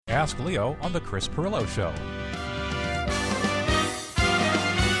Ask Leo on The Chris Pirillo Show.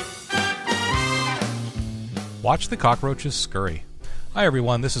 Watch the cockroaches scurry. Hi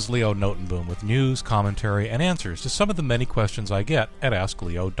everyone, this is Leo Notenboom with news, commentary, and answers to some of the many questions I get at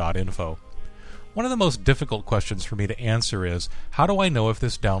AskLeo.info. One of the most difficult questions for me to answer is, how do I know if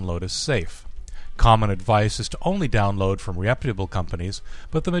this download is safe? Common advice is to only download from reputable companies,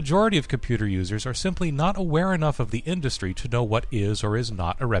 but the majority of computer users are simply not aware enough of the industry to know what is or is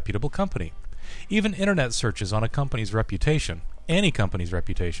not a reputable company. Even internet searches on a company's reputation, any company's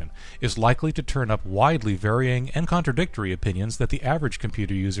reputation, is likely to turn up widely varying and contradictory opinions that the average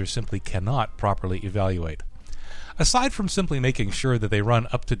computer user simply cannot properly evaluate. Aside from simply making sure that they run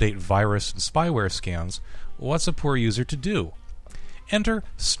up-to-date virus and spyware scans, what's a poor user to do? Enter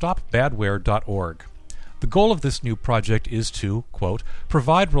stopbadware.org. The goal of this new project is to, quote,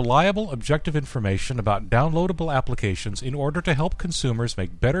 provide reliable, objective information about downloadable applications in order to help consumers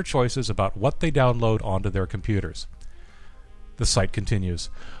make better choices about what they download onto their computers. The site continues.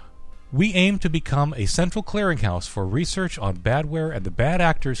 We aim to become a central clearinghouse for research on badware and the bad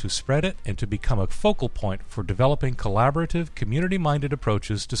actors who spread it, and to become a focal point for developing collaborative, community-minded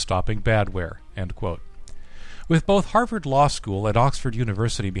approaches to stopping badware, end quote. With both Harvard Law School and Oxford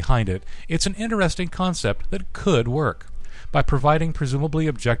University behind it, it's an interesting concept that could work. By providing presumably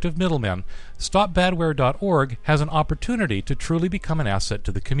objective middlemen, StopBadware.org has an opportunity to truly become an asset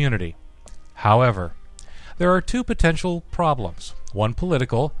to the community. However, there are two potential problems, one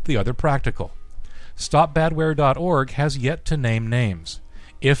political, the other practical. StopBadware.org has yet to name names.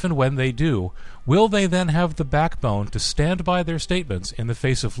 If and when they do, will they then have the backbone to stand by their statements in the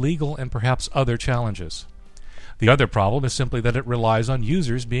face of legal and perhaps other challenges? The other problem is simply that it relies on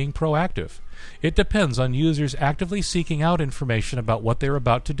users being proactive. It depends on users actively seeking out information about what they're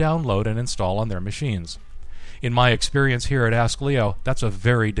about to download and install on their machines. In my experience here at Ask Leo, that's a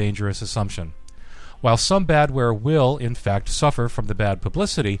very dangerous assumption. While some badware will, in fact, suffer from the bad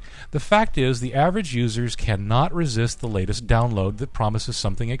publicity, the fact is the average users cannot resist the latest download that promises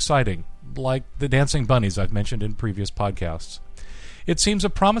something exciting, like the dancing bunnies I've mentioned in previous podcasts. It seems a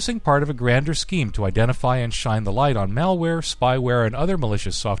promising part of a grander scheme to identify and shine the light on malware, spyware, and other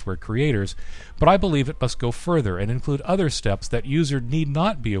malicious software creators, but I believe it must go further and include other steps that users need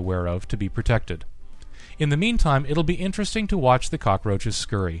not be aware of to be protected. In the meantime, it'll be interesting to watch the cockroaches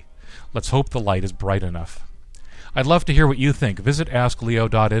scurry. Let's hope the light is bright enough. I'd love to hear what you think. Visit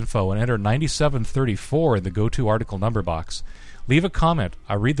AskLeo.info and enter 9734 in the Go-To article number box. Leave a comment.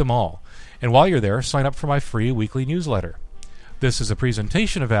 I read them all. And while you're there, sign up for my free weekly newsletter. This is a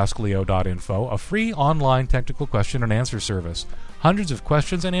presentation of AskLeo.info, a free online technical question and answer service. Hundreds of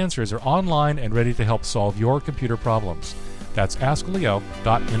questions and answers are online and ready to help solve your computer problems. That's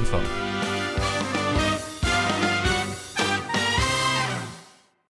AskLeo.info.